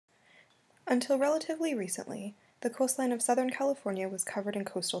Until relatively recently, the coastline of Southern California was covered in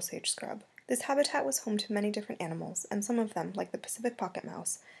coastal sage scrub. This habitat was home to many different animals, and some of them, like the Pacific pocket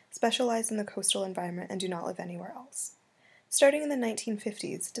mouse, specialize in the coastal environment and do not live anywhere else. Starting in the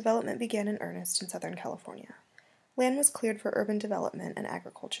 1950s, development began in earnest in Southern California. Land was cleared for urban development and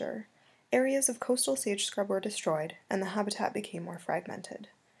agriculture. Areas of coastal sage scrub were destroyed, and the habitat became more fragmented.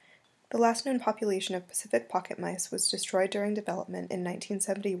 The last known population of Pacific pocket mice was destroyed during development in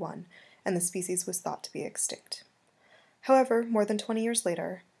 1971, and the species was thought to be extinct. However, more than 20 years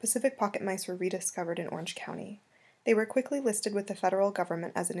later, Pacific pocket mice were rediscovered in Orange County. They were quickly listed with the federal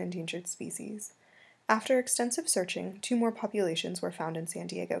government as an endangered species. After extensive searching, 2 more populations were found in San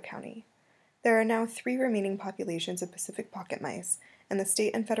Diego County. There are now 3 remaining populations of Pacific pocket mice, and the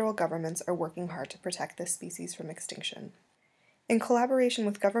state and federal governments are working hard to protect this species from extinction. In collaboration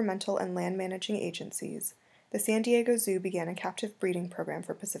with governmental and land managing agencies, the San Diego Zoo began a captive breeding program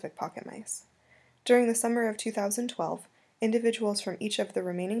for Pacific pocket mice. During the summer of 2012, individuals from each of the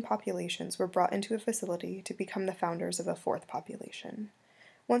remaining populations were brought into a facility to become the founders of a 4th population.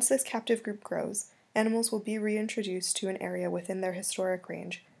 Once this captive group grows, animals will be reintroduced to an area within their historic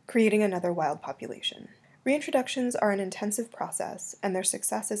range, creating another wild population. Reintroductions are an intensive process, and their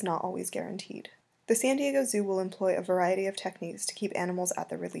success is not always guaranteed. The San Diego Zoo will employ a variety of techniques to keep animals at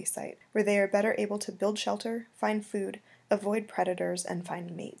the release site, where they are better able to build shelter, find food, avoid predators, and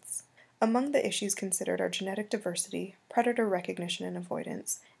find mates. Among the issues considered are genetic diversity, predator recognition and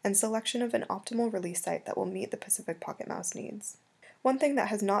avoidance, and selection of an optimal release site that will meet the Pacific pocket mouse needs. One thing that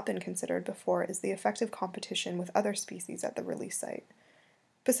has not been considered before is the effective competition with other species at the release site.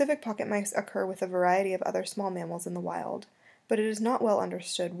 Pacific pocket mice occur with a variety of other small mammals in the wild, but it is not well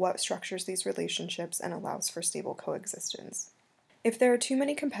understood what structures these relationships and allows for stable coexistence. If there are too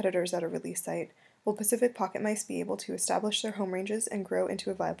many competitors at a release site, will Pacific pocket mice be able to establish their home ranges and grow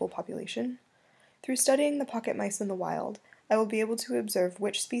into a viable population? Through studying the pocket mice in the wild, I will be able to observe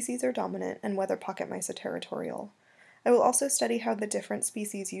which species are dominant and whether pocket mice are territorial. I will also study how the different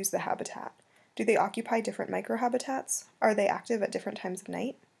species use the habitat. Do they occupy different microhabitats? Are they active at different times of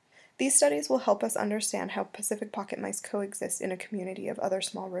night? These studies will help us understand how Pacific pocket mice coexist in a community of other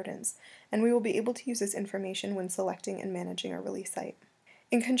small rodents, and we will be able to use this information when selecting and managing a release site.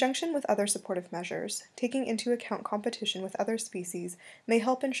 In conjunction with other supportive measures, taking into account competition with other species may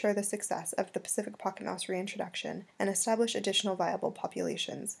help ensure the success of the Pacific pocket mouse reintroduction and establish additional viable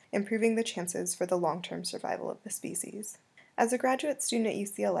populations, improving the chances for the long-term survival of the species. As a graduate student at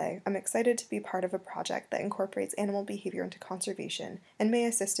UCLA, I'm excited to be part of a project that incorporates animal behavior into conservation and may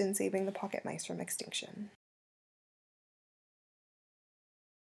assist in saving the pocket mice from extinction.